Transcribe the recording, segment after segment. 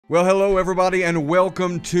Well, hello, everybody, and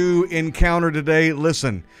welcome to Encounter Today.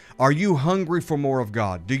 Listen, are you hungry for more of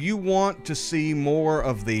God? Do you want to see more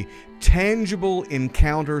of the tangible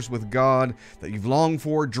encounters with God that you've longed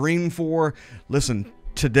for, dreamed for? Listen,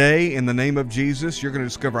 today, in the name of Jesus, you're going to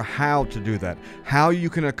discover how to do that, how you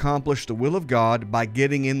can accomplish the will of God by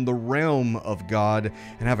getting in the realm of God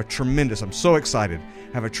and have a tremendous, I'm so excited,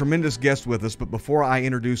 have a tremendous guest with us. But before I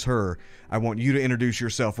introduce her, I want you to introduce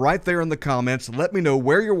yourself right there in the comments. Let me know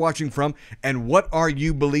where you're watching from and what are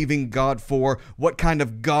you believing God for? What kind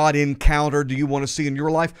of God encounter do you want to see in your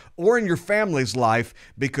life or in your family's life?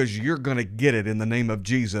 Because you're going to get it in the name of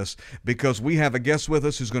Jesus, because we have a guest with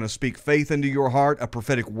us who's going to speak faith into your heart, a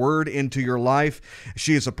prophetic word into your life.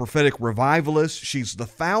 She is a prophetic revivalist. She's the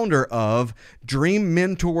founder of Dream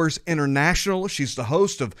Mentors International. She's the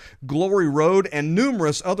host of Glory Road and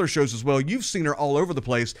numerous other shows as well. You've seen her all over the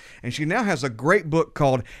place, and she now has a great book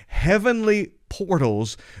called Heavenly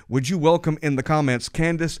Portals. Would you welcome in the comments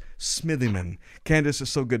Candice Smithyman? Candice,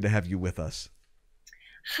 it's so good to have you with us.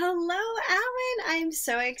 Hello, Alan. I'm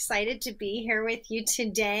so excited to be here with you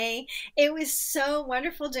today. It was so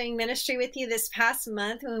wonderful doing ministry with you this past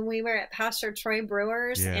month when we were at Pastor Troy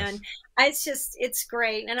Brewer's. Yes. And it's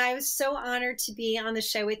great. And I was so honored to be on the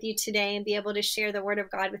show with you today and be able to share the word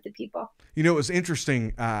of God with the people. You know, it was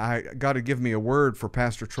interesting. I got to give me a word for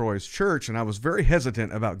Pastor Troy's church, and I was very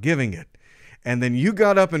hesitant about giving it. And then you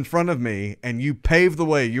got up in front of me and you paved the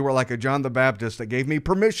way. You were like a John the Baptist that gave me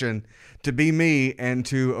permission to be me and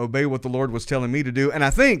to obey what the Lord was telling me to do. And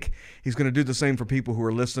I think he's going to do the same for people who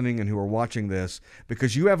are listening and who are watching this,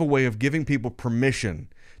 because you have a way of giving people permission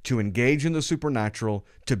to engage in the supernatural,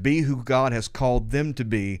 to be who God has called them to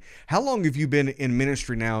be. How long have you been in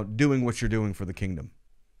ministry now doing what you're doing for the kingdom?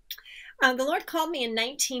 The Lord called me in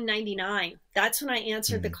 1999. That's when I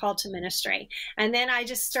answered the call to ministry. And then I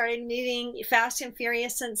just started moving fast and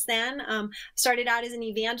furious since then. Started out as an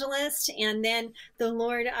evangelist, and then the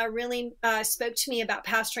Lord really spoke to me about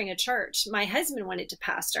pastoring a church. My husband wanted to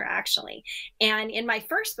pastor, actually. And in my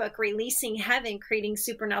first book, Releasing Heaven, Creating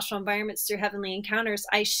Supernatural Environments Through Heavenly Encounters,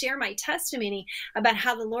 I share my testimony about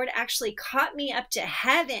how the Lord actually caught me up to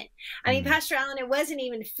heaven. I mean, Pastor Allen, it wasn't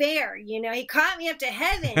even fair. You know, he caught me up to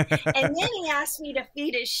heaven, and then he asked me to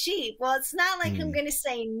feed his sheep. Well, it's not like I'm going to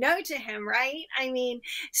say no to him, right? I mean,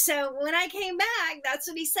 so when I came back, that's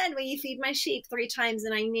what he said: will you feed my sheep? 3 times.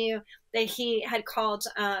 And I knew that he had called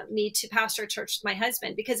me to pastor a church with my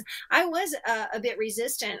husband, because I was a bit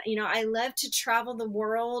resistant. You know, I love to travel the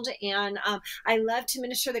world, and I love to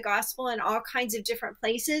minister the gospel in all kinds of different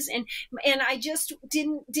places. And I just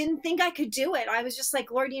didn't think I could do it. I was just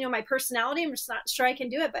like, Lord, you know, my personality, I'm just not sure I can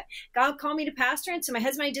do it. But God called me to pastor. And so my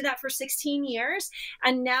husband and I did that for 16 years.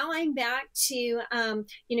 And now I'm back to, you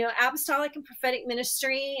know, apostolic and prophetic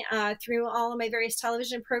ministry through all of my various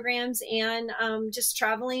television programs, and just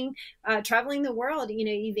traveling the world, you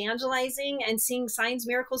know, evangelizing and seeing signs,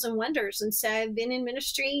 miracles, and wonders. And so I've been in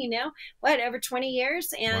ministry, you know, over 20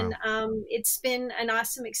 years. And wow. It's been an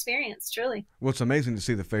awesome experience, truly. Well, it's amazing to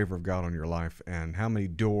see the favor of God on your life and how many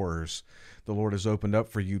doors the Lord has opened up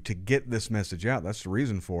for you to get this message out. That's the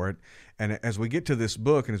reason for it. And as we get to this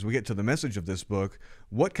book, and as we get to the message of this book,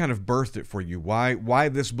 what kind of birthed it for you? Why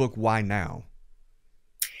this book? Why now?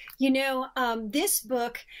 You know, this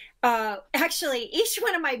book, actually, each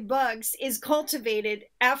one of my books is cultivated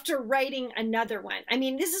after writing another one. I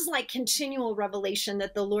mean, this is like continual revelation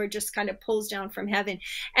that the Lord just kind of pulls down from heaven.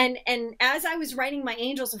 And as I was writing my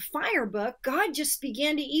Angels of Fire book, God just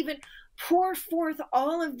began to even pour forth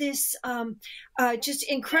all of this just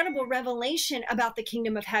incredible revelation about the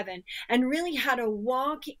kingdom of heaven, and really how to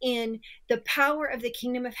walk in the power of the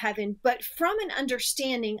kingdom of heaven, but from an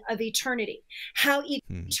understanding of eternity, how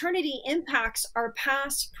eternity impacts our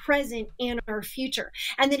past, present, and our future.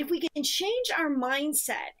 And that if we can change our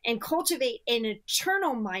mindset and cultivate an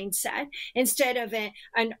eternal mindset instead of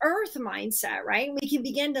an earth mindset, right, we can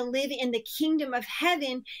begin to live in the kingdom of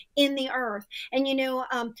heaven in the earth. And, you know,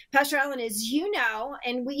 Pastor Allen, as you know,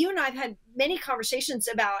 and you and I have had many conversations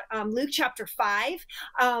about Luke chapter 5,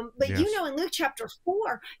 but yes. You know, in Luke chapter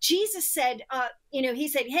 4, Jesus said, you know, he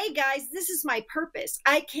said, hey guys, this is my purpose.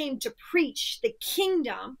 I came to preach the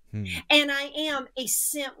kingdom, and I am a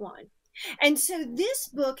sent one. And so this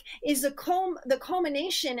book is the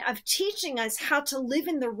culmination of teaching us how to live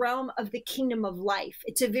in the realm of the kingdom of life.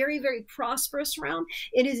 It's a very, very prosperous realm.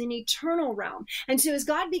 It is an eternal realm. And so as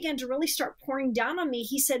God began to really start pouring down on me,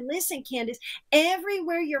 he said, listen, Candice,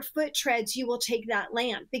 everywhere your foot treads, you will take that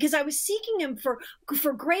land. Because I was seeking him for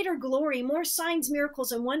greater glory, more signs,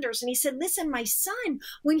 miracles, and wonders. And he said, listen, my son,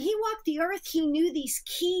 when he walked the earth, he knew these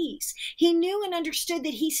keys. He knew and understood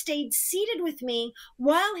that he stayed seated with me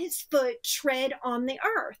while his foot tread on the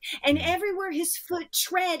earth. And everywhere his foot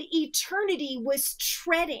tread, eternity was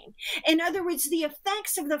treading. In other words, the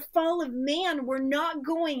effects of the fall of man were not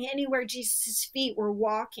going anywhere Jesus' feet were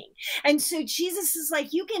walking. And so Jesus is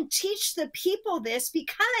like, you can teach the people this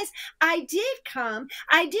because I did come,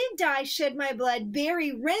 I did die, shed my blood,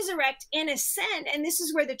 bury, resurrect, and ascend. And this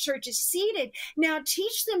is where the church is seated. Now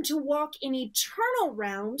teach them to walk in eternal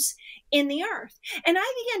realms in the earth. And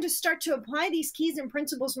I began to start to apply these keys and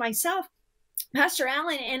principles myself, Pastor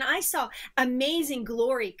Allen, and I saw amazing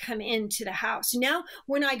glory come into the house. Now,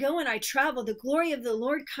 when I go and I travel, the glory of the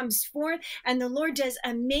Lord comes forth, and the Lord does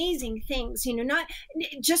amazing things. You know, not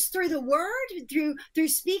just through the word, through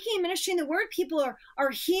speaking and ministering the word, people are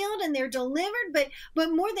healed and they're delivered.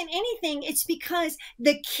 But more than anything, it's because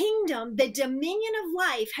the kingdom, the dominion of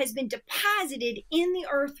life, has been deposited in the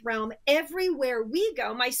earth realm everywhere we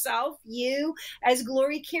go. Myself, you, as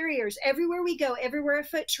glory carriers, everywhere we go, everywhere a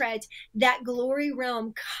foot treads, that glory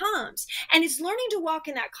realm comes. And it's learning to walk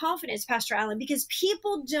in that confidence, Pastor Allen, because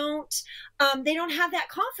people they don't have that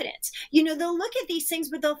confidence. You know, they'll look at these things,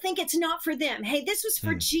 but they'll think it's not for them. Hey, this was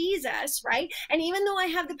for Jesus, right? And even though I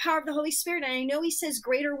have the power of the Holy Spirit, and I know he says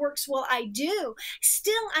greater works will I do,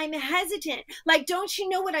 still I'm hesitant. Like, don't you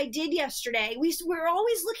know what I did yesterday? We're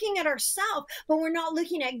always looking at ourselves, but we're not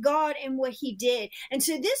looking at God and what he did. And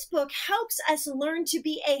so this book helps us learn to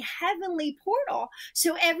be a heavenly portal.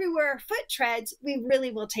 So everywhere our foot treads, we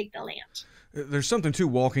really will take the land. There's something to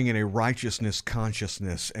walking in a righteousness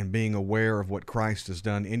consciousness and being aware of what Christ has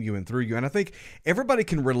done in you and through you. And I think everybody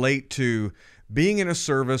can relate to being in a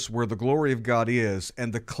service where the glory of God is,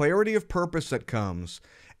 and the clarity of purpose that comes,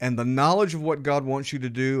 and the knowledge of what God wants you to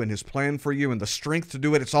do and his plan for you and the strength to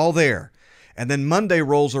do it. It's all there. And then Monday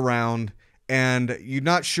rolls around and you're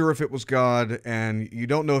not sure if it was God, and you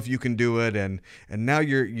don't know if you can do it, and now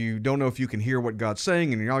you don't know if you can hear what God's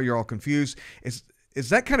saying, and you're all confused. Is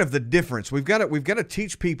that kind of the difference? We've got to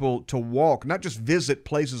teach people to walk, not just visit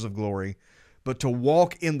places of glory, but to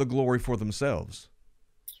walk in the glory for themselves.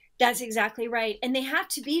 That's exactly right. And they have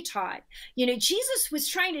to be taught. You know, Jesus was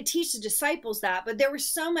trying to teach the disciples that, but there was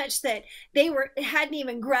so much that they hadn't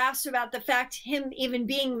even grasped about the fact him even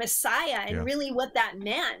being Messiah and really what that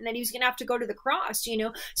meant, and that he was going to have to go to the cross, you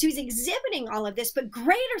know. So he's exhibiting all of this, but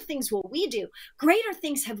greater things will we do. Greater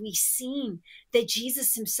things have we seen that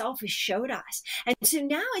Jesus himself has showed us. And so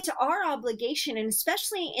now it's our obligation, and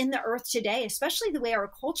especially in the earth today, especially the way our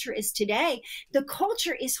culture is today, the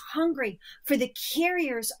culture is hungry for the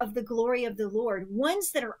carriers of the glory of the Lord,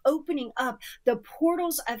 ones that are opening up the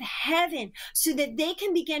portals of heaven so that they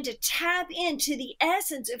can begin to tap into the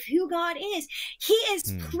essence of who God is. He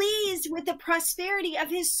is pleased with the prosperity of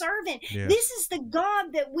his servant. Yes. This is the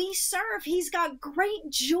God that we serve. He's got great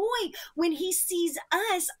joy when he sees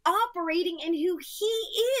us operating in who he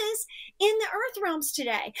is in the earth realms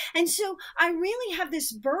today. And so I really have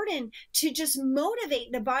this burden to just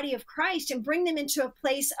motivate the body of Christ and bring them into a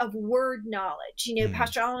place of word knowledge. You know,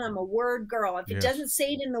 Pastor Allen, I'm a word girl. If it doesn't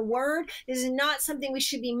say it in the word, this is not something we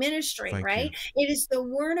should be ministering, Thank right? you. It is the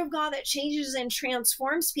word of God that changes and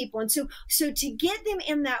transforms people. And so to get them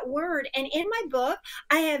in that word, and in my book,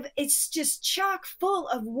 it's just chock full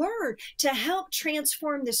of word to help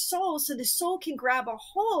transform the soul so the soul can grab a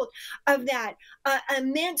hold of that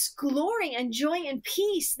immense glory and joy and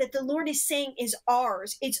peace that the Lord is saying is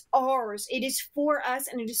ours. It's ours. It is for us,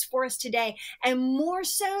 and it is for us today, and more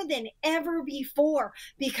so than ever before,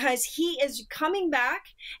 because he is coming back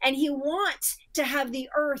and he wants to have the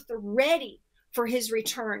earth ready for his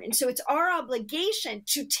return. And so it's our obligation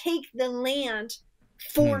to take the land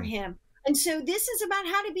for him. And so this is about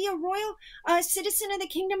how to be a royal citizen of the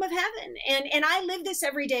kingdom of heaven. And I live this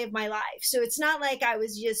every day of my life. So it's not like I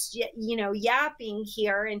was just, you know, yapping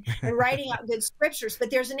here and writing out good scriptures,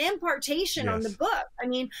 but there's an impartation on the book. I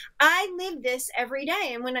mean, I live this every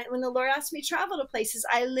day. And when the Lord asks me to travel to places,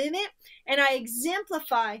 I live it and I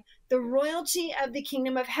exemplify the royalty of the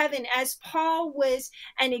kingdom of heaven, as Paul was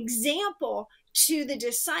an example to the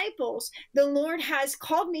disciples, the Lord has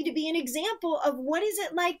called me to be an example of what is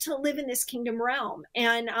it like to live in this kingdom realm.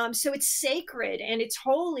 And so it's sacred and it's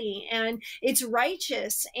holy and it's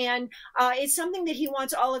righteous. And it's something that he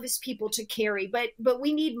wants all of his people to carry. But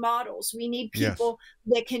we need models. We need people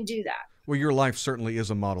that can do that. Well, your life certainly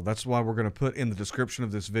is a model. That's why we're going to put in the description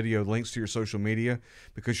of this video links to your social media,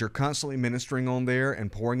 because you're constantly ministering on there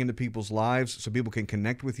and pouring into people's lives so people can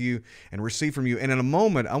connect with you and receive from you. And in a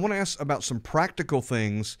moment, I want to ask about some practical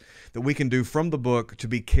things that we can do from the book to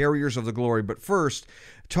be carriers of the glory. But first,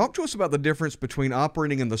 talk to us about the difference between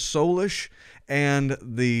operating in the soulish and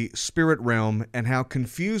the spirit realm and how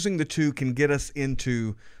confusing the two can get us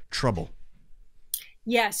into trouble.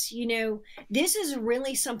 Yes, this is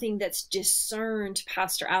really something that's discerned,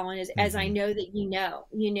 Pastor Allen, as I know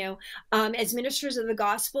that as ministers of the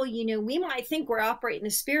gospel, we might think we're operating the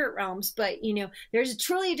spirit realms, but, there's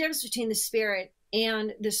truly a difference between the spirit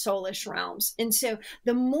and the soulish realms. And so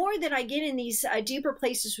the more that I get in these deeper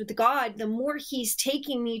places with God, the more he's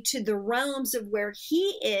taking me to the realms of where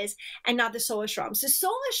he is and not the soulish realms. The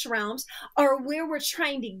soulish realms are where we're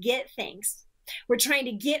trying to get things. We're trying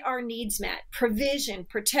to get our needs met: provision,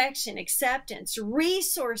 protection, acceptance,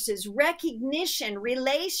 resources, recognition,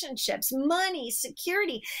 relationships, money,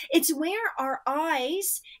 security. It's where our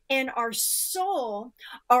eyes and our soul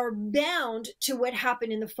are bound to what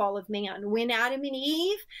happened in the fall of man. When Adam and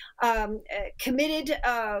Eve committed,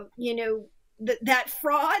 that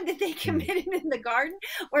fraud that they committed in the garden,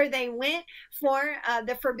 or they went for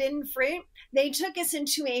the forbidden fruit, they took us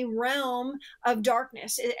into a realm of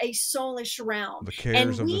darkness, a soulish realm. The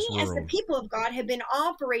cares and we, of this world, as the people of God, have been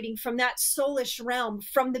operating from that soulish realm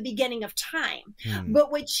from the beginning of time.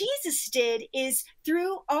 But what Jesus did is,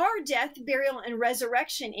 through our death, burial, and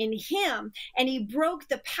resurrection in him, and he broke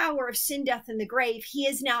the power of sin, death, and the grave, he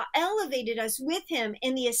has now elevated us with him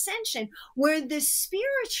in the ascension, where the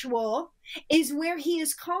spiritual is where he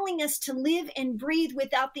is calling us to live and breathe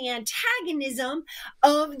without the antagonism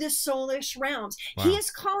of the soulish realms. Wow. He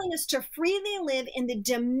is calling us to freely live in the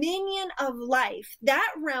dominion of life.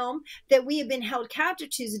 That realm that we have been held captive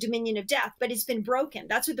to is the dominion of death, but it's been broken.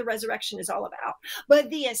 That's what the resurrection is all about. But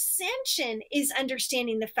the ascension is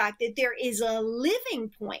understanding the fact that there is a living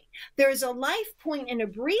point. There is a life point and a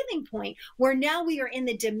breathing point where now we are in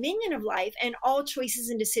the dominion of life, and all choices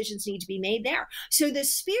and decisions need to be made there. So the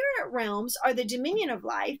spirit realms are the dominion of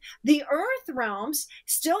life. The earth realms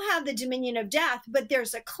still have the dominion of death, but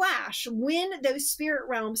there's a clash when those spirit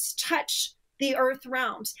realms touch the earth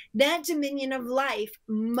realms. That dominion of life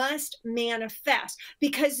must manifest,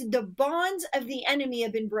 because the bonds of the enemy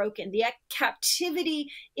have been broken. The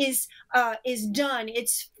captivity is done.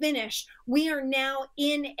 It's finished. We are now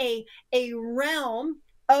in a realm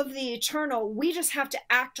of the eternal. We just have to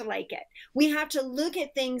act like it. We have to look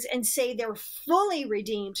at things and say they're fully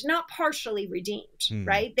redeemed, not partially redeemed,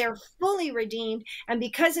 right? They're fully redeemed. And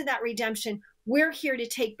because of that redemption, we're here to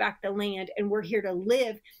take back the land, and we're here to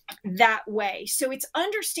live that way. So it's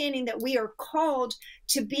understanding that we are called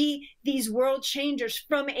to be these world changers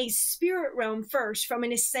from a spirit realm first, from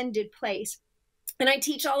an ascended place. And I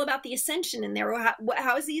teach all about the ascension in there.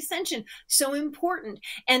 How is the ascension so important?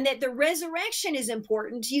 And that the resurrection is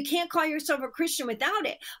important. You can't call yourself a Christian without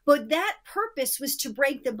it. But that purpose was to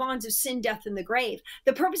break the bonds of sin, death, and the grave.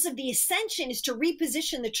 The purpose of the ascension is to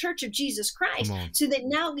reposition the church of Jesus Christ so that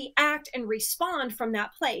now we act and respond from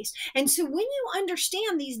that place. And so when you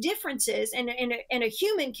understand these differences, and a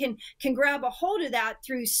human can grab a hold of that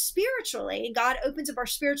through spiritually, God opens up our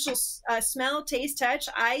spiritual smell, taste, touch,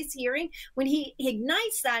 eyes, hearing. When he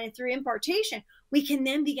ignites that, and through impartation, we can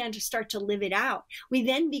then begin to start to live it out. We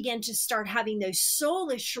then begin to start having those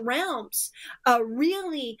soulish realms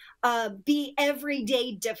really be every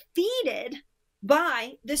day defeated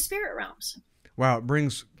by the spirit realms. Wow, it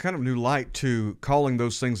brings kind of new light to calling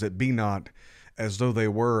those things that be not as though they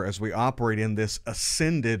were, as we operate in this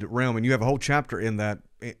ascended realm. And you have a whole chapter in that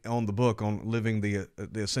on the book on living the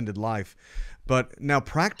ascended life. But now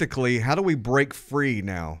practically, how do we break free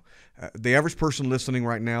now? The average person listening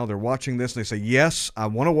right now, they're watching this and they say, yes, I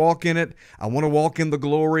want to walk in it. I want to walk in the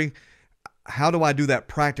glory. How do I do that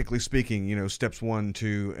practically speaking? Steps 1,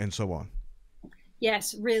 2, and so on.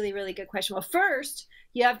 Yes, really, really good question. Well, first,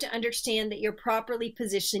 you have to understand that you're properly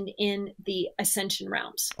positioned in the ascension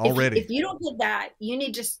realms. Already. If you don't get that, you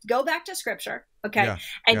need to go back to scripture, okay?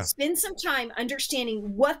 And spend some time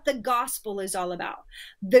understanding what the gospel is all about.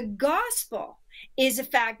 The gospel is the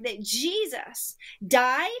fact that Jesus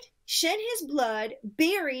died, shed his blood,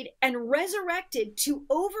 buried, and resurrected to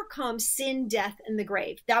overcome sin, death, and the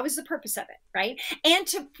grave. That was the purpose of it, right? And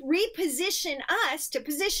to reposition us, to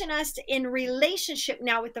position us in relationship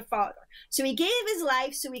now with the Father. So he gave his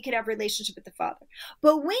life so we could have relationship with the Father.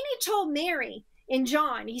 But when he told Mary in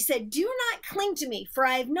John, he said, do not cling to me, for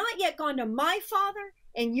I have not yet gone to my Father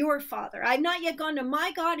and your Father. I've not yet gone to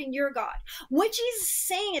my God and your God. What Jesus is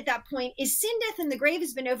saying at that point is sin, death, and the grave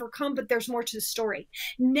has been overcome, but there's more to the story.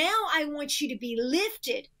 Now I want you to be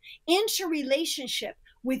lifted into relationship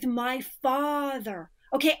with my Father.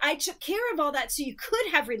 Okay, I took care of all that so you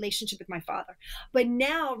could have relationship with my Father. But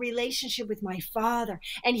now relationship with my Father.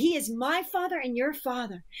 And he is my Father and your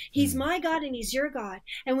Father. He's my God and he's your God.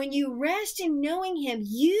 And when you rest in knowing him,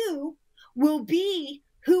 you will be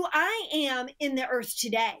who I am in the earth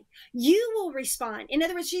today. You will respond. In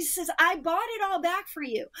other words, Jesus says, I bought it all back for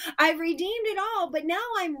you. I've redeemed it all, but now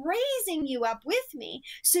I'm raising you up with me.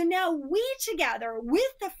 So now we together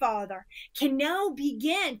with the Father can now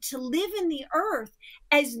begin to live in the earth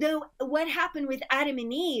as though what happened with Adam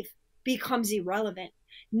and Eve becomes irrelevant.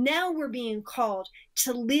 Now we're being called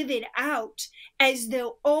to live it out as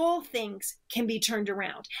though all things can be turned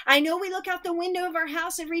around. I know we look out the window of our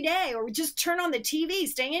house every day, or we just turn on the TV,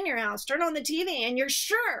 stay in your house, turn on the TV, and you're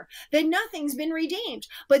sure that nothing's been redeemed.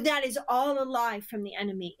 But that is all a lie from the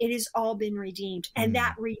enemy. It has all been redeemed. And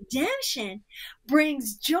that redemption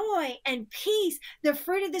brings joy and peace, the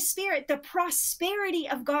fruit of the Spirit, the prosperity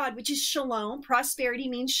of God, which is shalom. Prosperity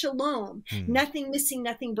means shalom. Nothing missing,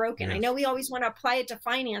 nothing broken. Yes. I know we always want to apply it to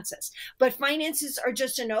finances, but finances are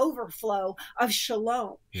just an overflow of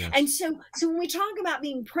shalom. Yes. And so when we talk about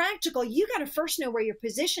being practical, you got to first know where you're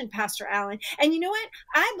positioned, Pastor Allen. And you know what?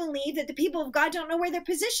 I believe that the people of God don't know where they're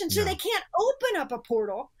positioned, so they can't open up a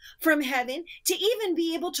portal from heaven to even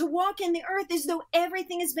be able to walk in the earth as though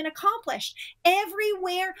everything has been accomplished.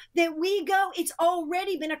 Everywhere that we go, it's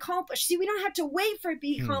already been accomplished. See, we don't have to wait for it to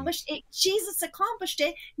be accomplished. Jesus accomplished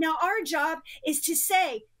it. Now our job is to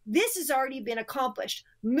say, this has already been accomplished.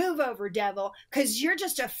 Move over, devil, because you're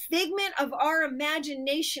just a figment of our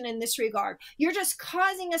imagination in this regard. You're just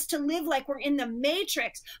causing us to live like we're in the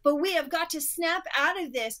matrix, but we have got to snap out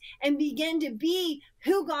of this and begin to be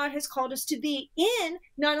who God has called us to be in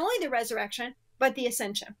not only the resurrection, but the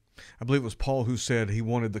ascension. I believe it was Paul who said he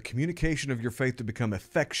wanted the communication of your faith to become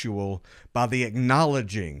effectual by the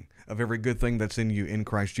acknowledging of every good thing that's in you in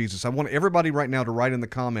Christ Jesus. I want everybody right now to write in the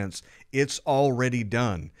comments, it's already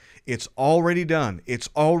done. It's already done. It's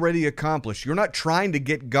already accomplished. You're not trying to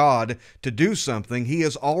get God to do something. He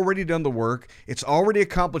has already done the work. It's already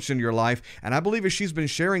accomplished in your life. And I believe as she's been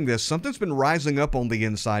sharing this, something's been rising up on the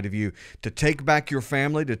inside of you to take back your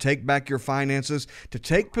family, to take back your finances, to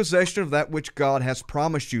take possession of that which God has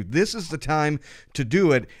promised you. This is the time to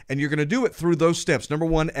do it, and you're going to do it through those steps. Number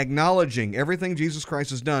one, acknowledging everything Jesus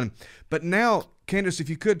Christ has done. But now, Candice, if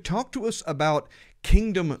you could, talk to us about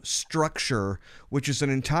kingdom structure, which is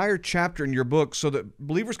an entire chapter in your book, so that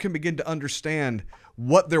believers can begin to understand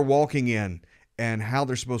what they're walking in and how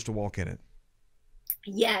they're supposed to walk in it.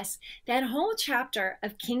 Yes, that whole chapter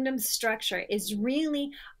of kingdom structure is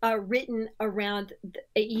really written around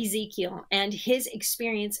Ezekiel and his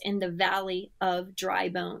experience in the valley of dry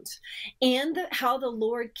bones, and how the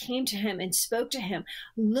Lord came to him and spoke to him.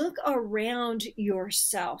 Look around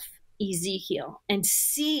yourself, Ezekiel, and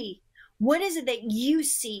see, what is it that you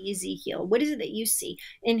see, Ezekiel? What is it that you see?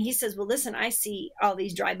 And he says, well, listen, I see all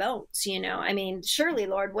these dry bones, I mean, surely,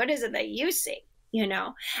 Lord, what is it that you see?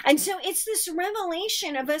 And so it's this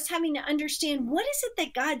revelation of us having to understand, what is it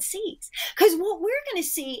that God sees? Because what we're going to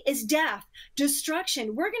see is death,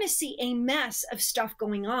 destruction. We're going to see a mess of stuff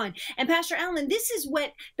going on. And Pastor Allen, this is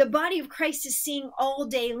what the body of Christ is seeing all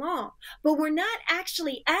day long, but we're not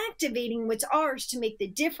actually activating what's ours to make the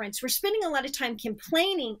difference. We're spending a lot of time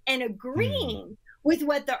complaining and agreeing with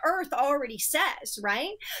what the earth already says,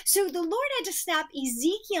 right? So the Lord had to snap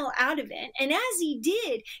Ezekiel out of it. And as he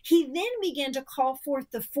did, he then began to call forth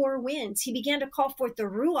the four winds. He began to call forth the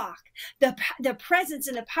Ruach, the presence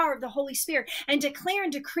and the power of the Holy Spirit, and declare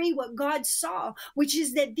and decree what God saw, which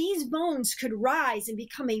is that these bones could rise and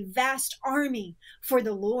become a vast army for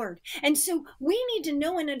the Lord. And so we need to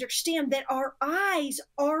know and understand that our eyes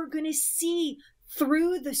are going to see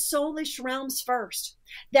through the soulish realms first.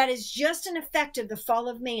 That is just an effect of the fall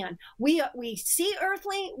of man. We see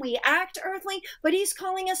earthly, we act earthly, but he's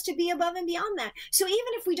calling us to be above and beyond that. So even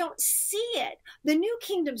if we don't see it, the new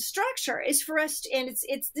kingdom structure is for us to, and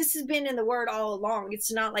this has been in the word all along.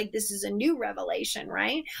 It's not like this is a new revelation,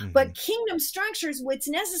 right? But kingdom structure is what's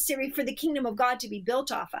necessary for the kingdom of God to be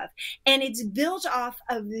built off of. And it's built off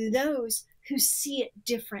of those who see it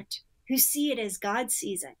different, who see it as God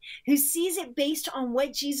sees it, who sees it based on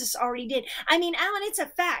what Jesus already did. I mean, Alan, it's a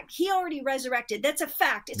fact. He already resurrected. That's a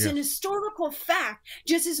fact. It's an historical fact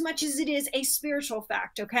just as much as it is a spiritual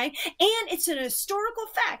fact, okay? And it's an historical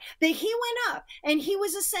fact that he went up and he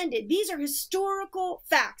was ascended. These are historical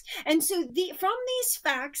facts. And so from these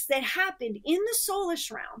facts that happened in the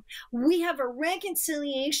soulish realm, we have a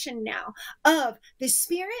reconciliation now of the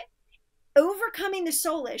spirit overcoming the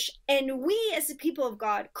soulish, and we as the people of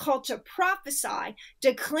God called to prophesy,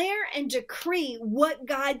 declare, and decree what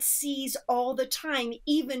God sees all the time,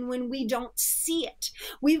 even when we don't see it.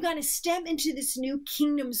 We've got to step into this new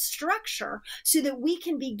kingdom structure so that we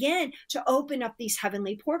can begin to open up these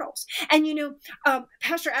heavenly portals. And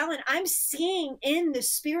Pastor Allen, I'm seeing in the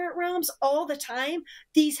spirit realms all the time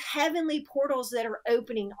these heavenly portals that are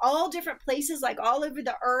opening, all different places, like all over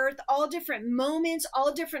the earth, all different moments,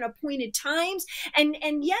 all different appointed times.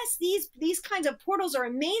 And yes, these kinds of portals are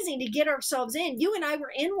amazing to get ourselves in. You and I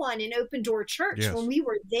were in one in Open Door Church when we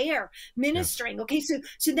were there ministering. Okay, so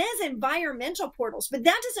there's environmental portals, but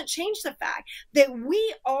that doesn't change the fact that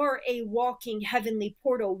we are a walking heavenly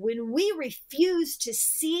portal when we refuse to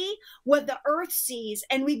see what the earth sees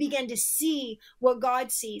and we begin to see what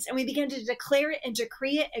God sees, and we begin to declare it and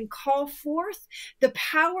decree it and call forth the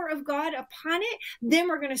power of God upon it. Then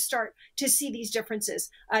we're going to start to see these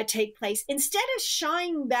differences take place. Instead of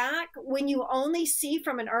shying back when you only see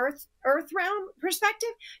from an earth realm perspective,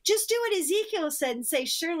 just do what Ezekiel said and say,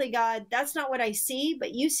 surely God, that's not what I see,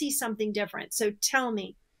 but you see something different. So tell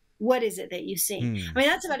me, what is it that you see? I mean,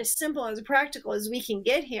 that's about as simple, as practical as we can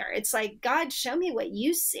get here. It's like, God, show me what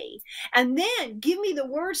you see. And then give me the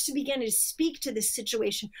words to begin to speak to this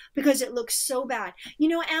situation, because it looks so bad.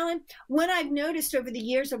 Alan, what I've noticed over the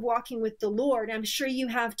years of walking with the Lord, I'm sure you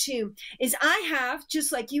have too, is I have,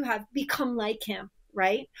 just like you have, become like him.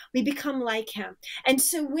 Right? We become like him. And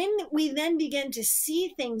so when we then begin to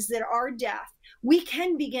see things that are death, we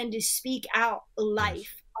can begin to speak out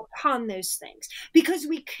life upon those things, because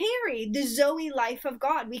we carry the Zoe life of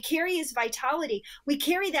God. We carry his vitality. We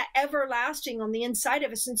carry that everlasting on the inside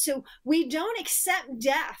of us. And so we don't accept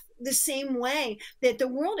death the same way that the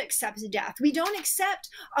world accepts death. We don't accept,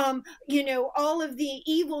 all of the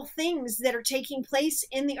evil things that are taking place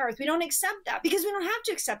in the earth. We don't accept that, because we don't have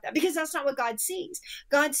to accept that, because that's not what God sees.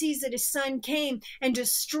 God sees that his son came and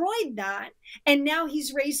destroyed that. And now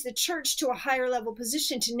he's raised the church to a higher level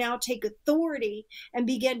position to now take authority and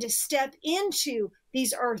begin to step into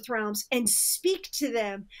these earth realms and speak to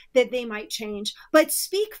them that they might change, but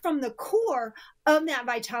speak from the core of that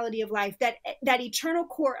vitality of life, that eternal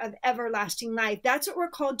core of everlasting life. That's what we're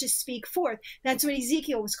called to speak forth. That's what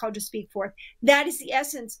Ezekiel was called to speak forth. That is the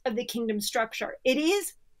essence of the kingdom structure. It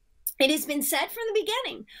has been said from the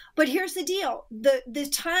beginning, but here's the deal. The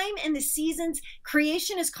time and the seasons,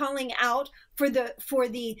 creation is calling out for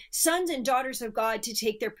the sons and daughters of God to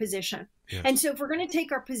take their position. Yes. And so if we're going to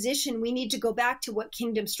take our position, we need to go back to what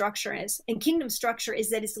kingdom structure is. And kingdom structure is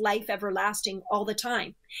that it's life everlasting all the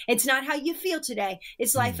time. It's not how you feel today.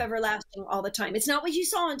 It's life everlasting all the time. It's not what you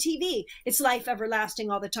saw on TV. It's life everlasting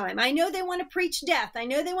all the time. I know they want to preach death. I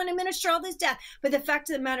know they want to minister all this death. But the fact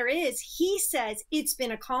of the matter is, he says it's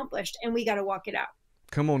been accomplished, and we got to walk it out.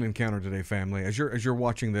 Come on, Encounter Today family. As you're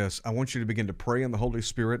watching this, I want you to begin to pray in the Holy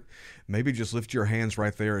Spirit. Maybe just lift your hands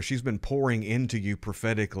right there as she's been pouring into you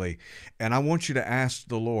prophetically. And I want you to ask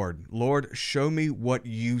the Lord, show me what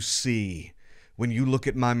you see. When you look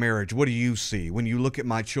at my marriage, what do you see? When you look at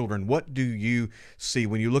my children, what do you see?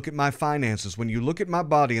 When you look at my finances, when you look at my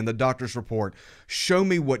body and the doctor's report, show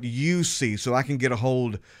me what you see so I can get a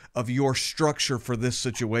hold of your structure for this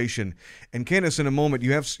situation. And Candice, in a moment,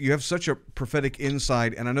 you have such a prophetic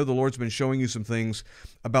insight, and I know the Lord's been showing you some things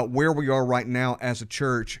about where we are right now as a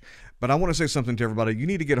church. But I want to say something to everybody. You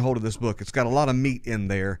need to get a hold of this book. It's got a lot of meat in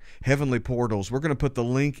there, Heavenly Portals. We're going to put the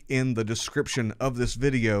link in the description of this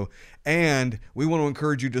video, and we want to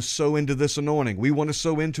encourage you to sow into this anointing. We want to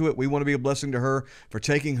sow into it. We want to be a blessing to her for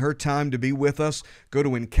taking her time to be with us. Go to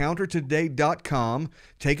encountertoday.com.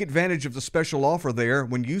 Take advantage of the special offer there.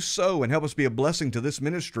 When you sow and help us be a blessing to this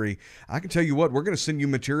ministry, I can tell you what, we're going to send you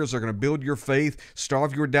materials that are going to build your faith,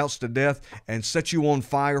 starve your doubts to death, and set you on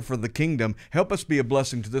fire for the kingdom. Help us be a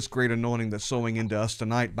blessing to this great anointing that's sowing into us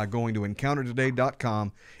tonight by going to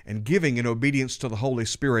encountertoday.com and giving in obedience to the Holy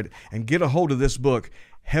Spirit, and get a hold of this book,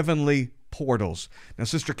 Heavenly Portals. Now,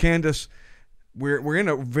 Sister Candice, we're in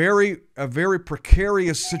a very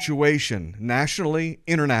precarious situation nationally,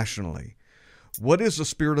 internationally. What is the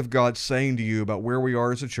Spirit of God saying to you about where we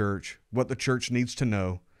are as a church, what the church needs to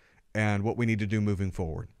know, and what we need to do moving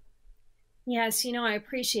forward? Yes, I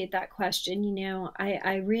appreciate that question.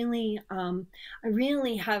 I really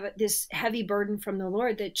have this heavy burden from the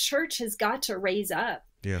Lord. The church has got to raise up.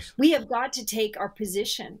 Yes. We have got to take our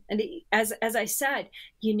position. And as I said,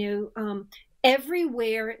 you know,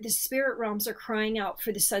 everywhere the spirit realms are crying out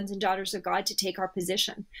for the sons and daughters of God to take our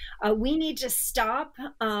position. We need to stop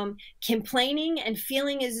complaining and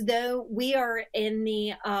feeling as though we are in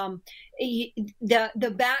the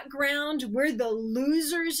background. We're the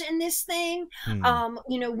losers in this thing.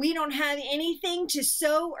 We don't have anything to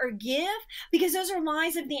sow or give, because those are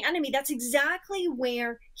lies of the enemy. That's exactly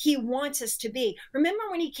where he wants us to be. Remember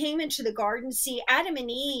when he came into the garden? See, Adam and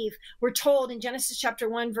Eve were told in Genesis chapter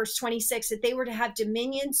 1, verse 26, that they were to have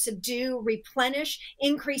dominion, subdue, replenish,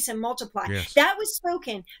 increase, and multiply. Yes. That was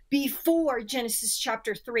spoken before Genesis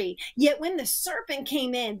chapter 3. Yet when the serpent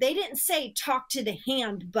came in, they didn't say, talk to the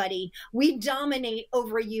hand, buddy. We dominate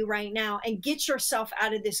over you right now, and get yourself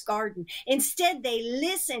out of this garden. Instead, they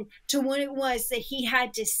listened to what it was that he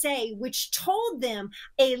had to say, which told them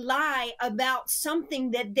a lie about something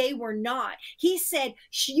that they were not. He said,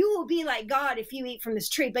 you will be like God if you eat from this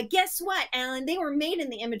tree. But guess what, Alan? They were made in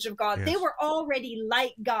the image of God. Yes. They were already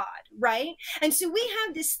like God, right? And so we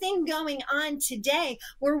have this thing going on today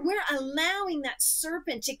where we're allowing that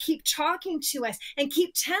serpent to keep talking to us and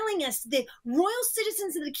keep telling us the royal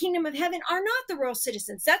citizens of the kingdom of heaven are not the royal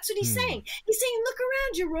citizens. That's what he's saying. He's saying, look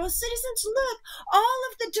around you, royal citizens. Look, all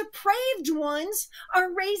of the depraved ones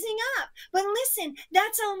are raising up. But listen,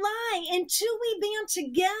 that's a lie. Until we band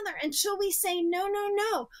together, until we say, no, no,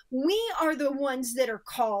 no, we are the ones that are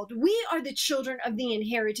called. We are the children of the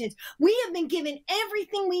inheritance. We have been given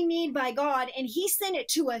everything we need by God, and he sent it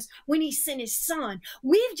to us when he sent his son.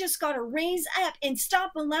 We've just got to raise up and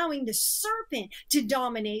stop allowing the serpent to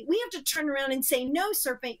dominate. We have to turn around and say, no,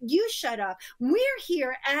 serpent, you shut up. We're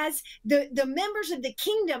here as the members of the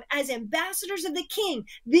kingdom, as ambassadors of the king.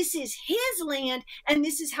 This is his land, and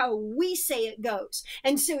this is how we say it goes.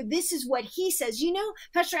 And so this is what he says.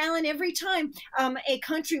 Pastor Allen, every time a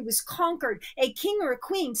country was conquered, a king or a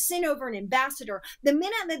queen sent over an ambassador. The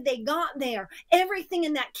minute that they got there, everything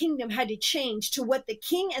in that kingdom had to change to what the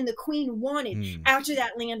king and the queen wanted after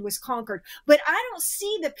that land was conquered. But I don't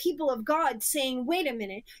see the people of God saying, wait a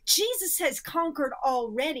minute, Jesus has conquered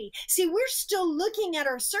already. See, we're still looking at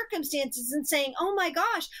our circumstances and saying, oh my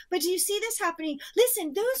gosh, but do you see this happening?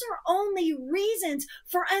 Listen, those are only reasons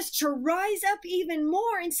for us to rise up even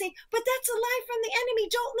more and say, but that's a lie from the enemy.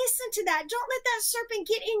 Don't listen to that. Don't let that serpent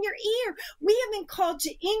get in your ear. We have been called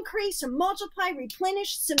to increase and multiply,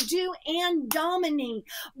 replenish, subdue, and dominate.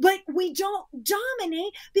 But we don't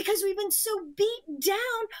dominate because we've been so beat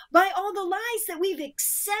down by all the lies that we've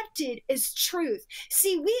accepted as truth.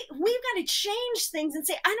 See, we've got to change things and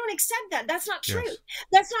say, I don't accept that. That's not truth. Yes.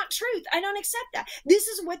 That's not truth. I don't accept that. This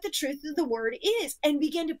is what the truth of the word is, and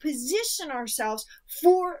begin to position ourselves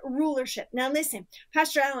for rulership. Now, listen,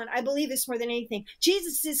 Pastor Allen, I believe this more than anything.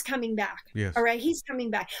 Jesus is coming back. Yes. All right. He's coming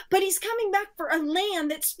back, but he's coming back for a land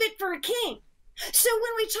that's fit for a king. So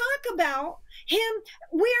when we talk about him,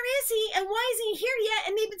 where is he and why isn't he here yet?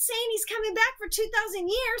 And they've been saying he's coming back for 2,000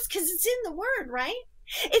 years because it's in the word, right?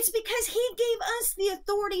 It's because he gave us the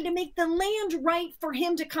authority to make the land right for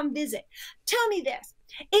him to come visit. Tell me this.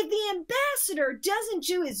 If the ambassador doesn't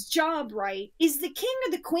do his job right, is the king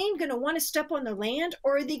or the queen going to want to step on the land?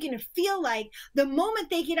 Or are they going to feel like the moment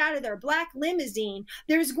they get out of their black limousine,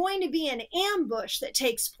 there's going to be an ambush that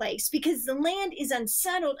takes place because the land is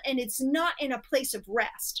unsettled and it's not in a place of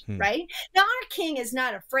rest, right? Now, our king is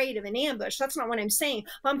not afraid of an ambush. That's not what I'm saying.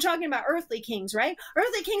 I'm talking about earthly kings, right?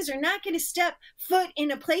 Earthly kings are not going to step foot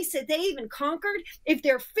in a place that they even conquered if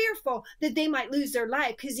they're fearful that they might lose their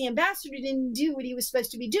life because the ambassador didn't do what he was supposed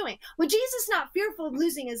to be doing. Well, Jesus is not fearful of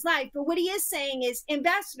losing his life, but what he is saying is,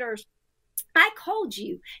 ambassadors, I called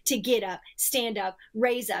you to get up, stand up,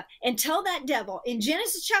 raise up, and tell that devil. In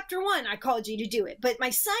Genesis chapter 1, I called you to do it, but my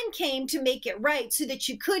son came to make it right so that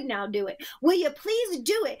you could now do it. Will you please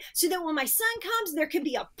do it so that when my son comes, there can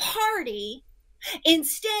be a party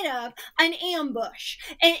instead of an ambush,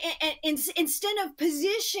 and instead of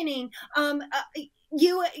positioning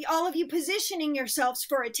all of you positioning yourselves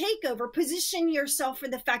for a takeover, position yourself for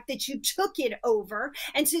the fact that you took it over,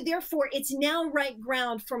 and so therefore it's now right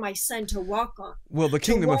ground for my son to walk on. Well, the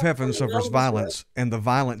kingdom of heaven suffers violence, and the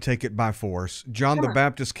violent take it by force. John the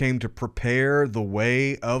Baptist came to prepare the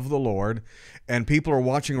way of the Lord, and people are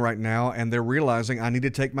watching right now, and they're realizing, I need to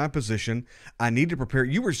take my position. I need to prepare.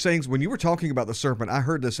 You were saying, when you were talking about the serpent, I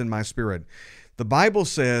heard this in my spirit. The Bible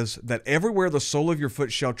says that everywhere the sole of your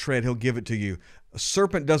foot shall tread, he'll give it to you. A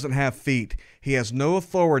serpent doesn't have feet. He has no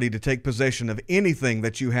authority to take possession of anything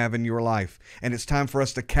that you have in your life. And it's time for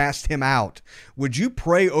us to cast him out. Would you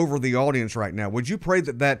pray over the audience right now? Would you pray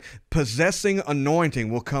that that possessing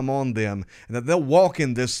anointing will come on them, and that they'll walk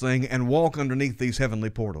in this thing and walk underneath these heavenly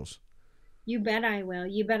portals? You bet I will.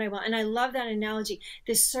 You bet I will. And I love that analogy.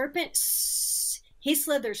 The serpent, he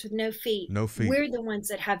slithers with no feet. No feet. We're the ones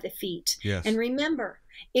that have the feet. Yes. And remember,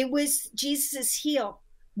 it was Jesus' heel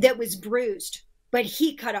that was bruised, but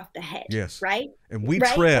he cut off the head. Yes. Right? And we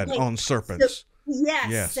right? tread Okay. on serpents. So, yes.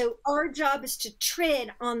 Yes. So our job is to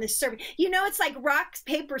tread on the serpent. You know, it's like rock,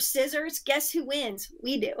 paper, scissors. Guess who wins?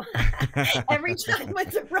 We do. Every time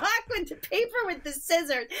with the rock, with the paper, with the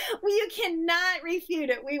scissors. You cannot refute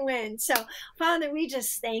it. We win. So, Father, we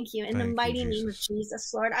just thank you in the mighty name of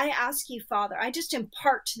Jesus, Lord. I ask you, Father, I just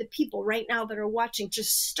impart to the people right now that are watching,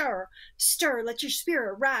 just stir, let your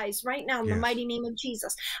spirit rise right now in the mighty name of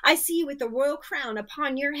Jesus. I see you with the royal crown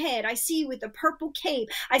upon your head. I see you with the purple cape.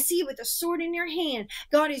 I see you with a sword in your hand.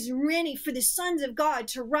 God is ready for the sons of God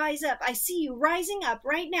to rise up. I see you rising up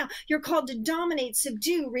right now. You're called to dominate,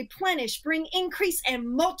 subdue, replenish, bring increase, and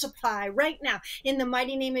multiply right now in the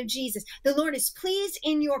mighty name of Jesus. The Lord is pleased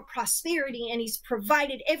in your prosperity, and he's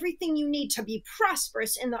provided everything you need to be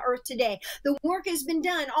prosperous in the earth today. The work has been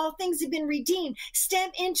done. All things have been redeemed.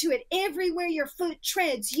 Step into it. Everywhere your foot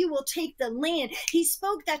treads, you will take the land. He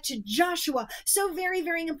spoke that to Joshua. So very,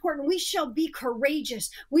 very important. We shall be courageous.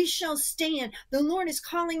 We shall stand. The Lord is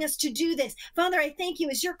calling us to do this. Father, I thank you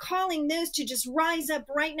as you're calling those to just rise up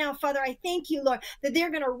right now. Father, I thank you, Lord, that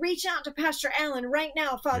they're going to reach out to Pastor Allen right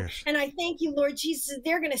now, Father. Yes. And I thank you, Lord Jesus, that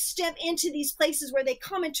they're going to step into these places where they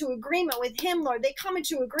come into agreement with him, Lord. They come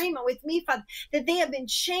into agreement with me, Father, that they have been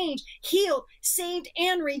changed, healed, saved,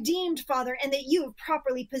 and redeemed, Father, and that you have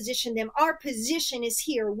properly positioned them. Our position is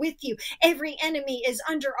here with you. Every enemy is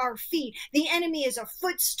under our feet. The enemy is a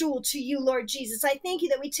footstool to you, Lord Jesus. I thank you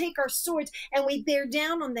that we take our swords and we bear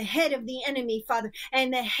down on the head of the enemy, Father,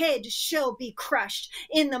 and the head shall be crushed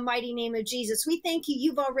in the mighty name of Jesus. We thank you.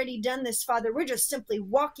 You've already done this, Father. We're just simply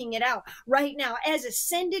walking it out right now as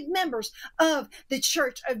ascended members of the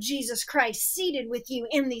Church of Jesus Christ, seated with you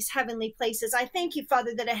in these heavenly places. I thank you,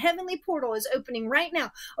 Father, that a heavenly portal is opening right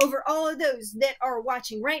now over all of those that are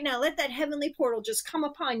watching right now. Let that heavenly portal just come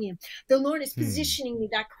upon you. The Lord is positioning you,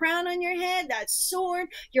 that crown on your head, that sword,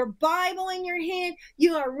 your Bible in your hand.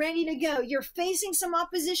 You are ready to go. You're facing some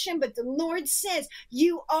opposition, but the Lord says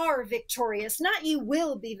you are victorious. Not you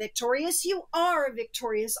will be victorious. You are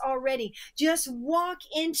victorious already. Just walk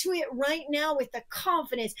into it right now with the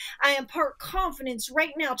confidence. I impart confidence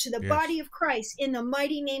right now to the body of Christ in the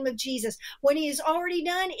mighty name of Jesus. What he has already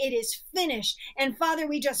done, it is finished. And Father,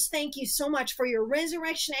 we just thank you so much for your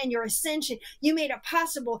resurrection and your ascension. You made it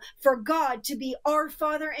possible for God to be our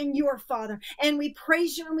Father and your Father. And we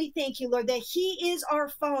praise you and we thank you, Lord, that he is our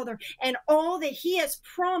Father, and all that he has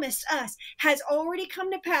promised us has already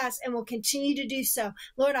come to pass and will continue to do so.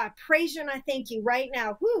 Lord, I praise you and I thank you right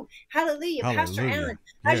now. Woo, hallelujah. Pastor Allen,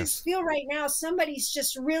 I just feel right now somebody's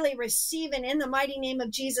just really receiving in the mighty name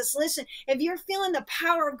of Jesus. Listen, if you're feeling the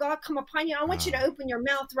power of God come upon you, I want you to open your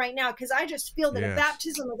mouth right now, because I just feel that a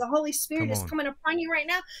baptism of the Holy Spirit is coming upon you right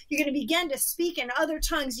now. You're going to begin to speak in other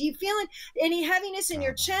tongues. You feeling any heaviness in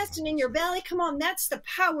your chest and in your belly? Come on, that's the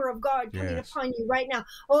power of God coming upon you right now.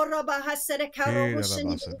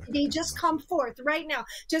 Just come forth right now.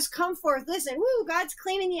 Just come forth. Listen, woo, God's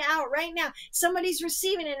cleaning you out right now. Somebody's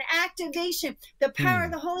receiving an activation, the power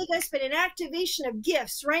of the Holy Ghost, but an activation of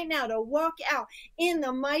gifts right now to walk out in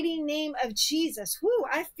the mighty name of Jesus. Woo,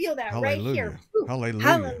 I feel that right here. Woo, hallelujah.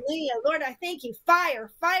 Hallelujah. Lord, I thank you. Fire,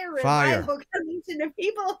 revival coming to the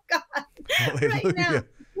people of God right now.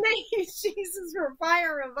 Thank you, Jesus, for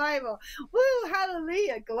fire revival. Woo,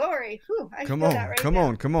 hallelujah, glory. Woo, come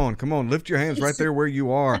on. Lift your hands right there where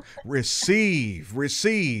you are. Receive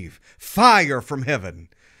fire from heaven.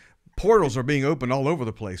 Portals are being opened all over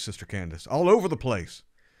the place, Sister Candice, all over the place.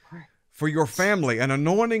 For your family, an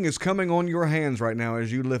anointing is coming on your hands right now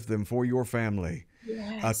as you lift them for your family.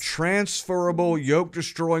 A transferable,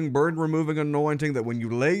 yoke-destroying, burden-removing anointing that when you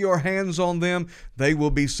lay your hands on them, they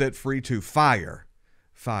will be set free too. Fire.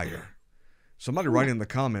 Somebody write in the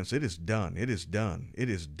comments, it is done. It is done. It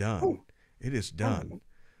is done. It is done.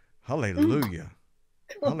 Hallelujah.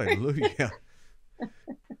 Hallelujah.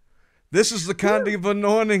 This is the kind of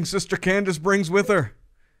anointing Sister Candice brings with her.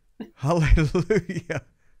 Hallelujah.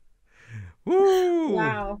 Woo.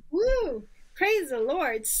 Wow. Woo. Praise the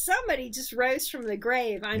Lord. Somebody just rose from the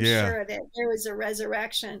grave. I'm sure that there was a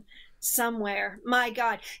resurrection. somewhere. My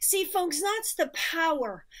God. See, folks, that's the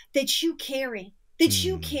power that you carry. That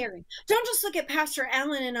you carry. Don't just look at Pastor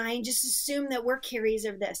Allen and I and just assume that we're carriers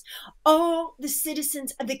of this. All the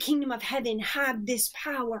citizens of the kingdom of heaven have this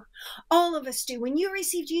power. All of us do. When you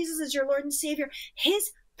receive Jesus as your Lord and Savior,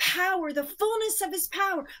 his power, the fullness of his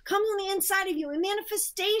power comes on the inside of you. A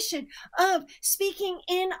manifestation of speaking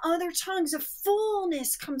in other tongues. A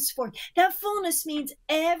fullness comes forth. That fullness means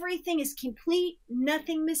everything is complete,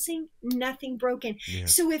 nothing missing, nothing broken.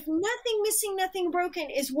 Yes. So if nothing missing, nothing broken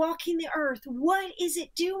is walking the earth, what is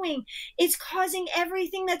it doing? It's causing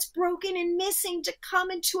everything that's broken and missing to come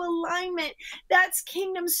into alignment. That's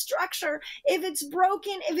kingdom structure. If it's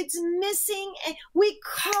broken, if it's missing, we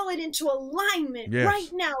call it into alignment right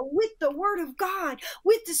now with the word of God,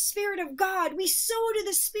 with the Spirit of God. We sow to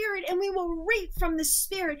the Spirit and we will reap from the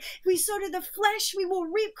Spirit. If we sow to the flesh, we will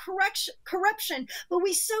reap corruption, but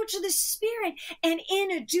we sow to the Spirit, and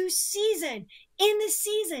in a due season, in the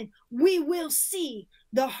season, we will see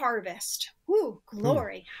the harvest. Woo,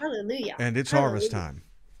 glory. Hallelujah. And it's harvest time.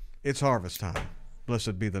 It's harvest time.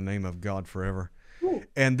 Blessed be the name of God forever.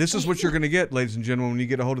 And this is what you're going to get, ladies and gentlemen, when you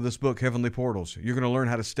get a hold of this book, Heavenly Portals. You're going to learn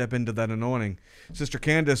how to step into that anointing. Sister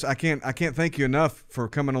Candice, I can't thank you enough for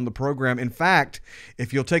coming on the program. In fact,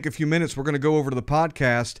 if you'll take a few minutes, we're going to go over to the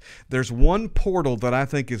podcast. There's one portal that I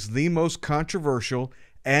think is the most controversial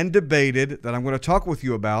and debated that I'm going to talk with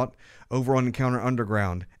you about over on Encounter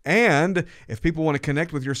Underground. And if people want to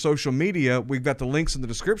connect with your social media, we've got the links in the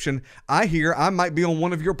description. I hear I might be on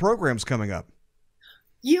one of your programs coming up.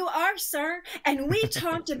 You are, sir. And we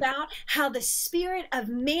talked about how the spirit of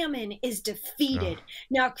mammon is defeated.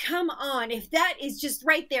 Now, come on. If that is just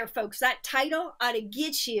right there, folks, that title ought to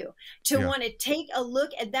get you to want to take a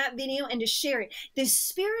look at that video and to share it. The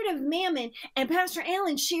spirit of mammon, and Pastor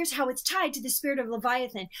Allen shares how it's tied to the spirit of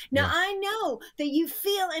Leviathan. Now, I know that you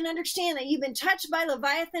feel and understand that you've been touched by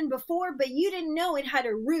Leviathan before, but you didn't know it had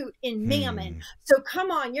a root in mammon. So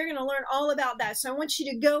come on, you're going to learn all about that. So I want you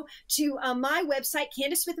to go to my website,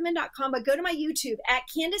 CandiceSmithyman.com, but go to my YouTube at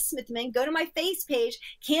Candice Smithyman, go to my face page,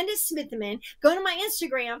 Candice Smithyman, go to my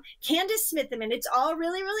Instagram, Candice Smithyman. It's all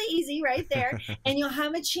really, really easy right there. And you'll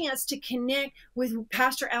have a chance to connect with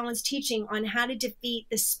Pastor Allen's teaching on how to defeat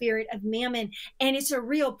the spirit of mammon. And it's a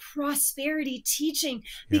real prosperity teaching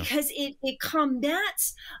because it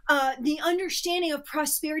combats the understanding of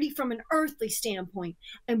prosperity from an earthly standpoint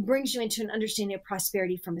and brings you into an understanding of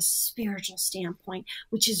prosperity from a spiritual standpoint,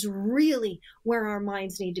 which is really where our minds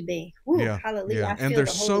need to be. Ooh, hallelujah. And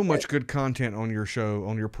there's so much good content on your show,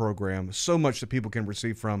 on your program, so much that people can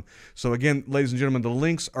receive from. So again, ladies and gentlemen, the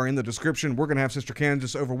links are in the description. We're going to have Sister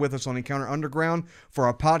Candice over with us on Encounter Underground for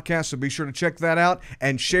our podcast, so be sure to check that out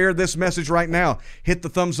and share this message right now. Hit the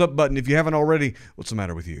thumbs up button if you haven't already. What's the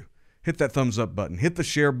matter with you? Hit that thumbs up button. Hit the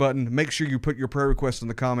share button. Make sure you put your prayer requests in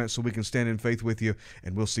the comments so we can stand in faith with you,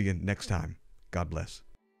 and we'll see you next time. God bless.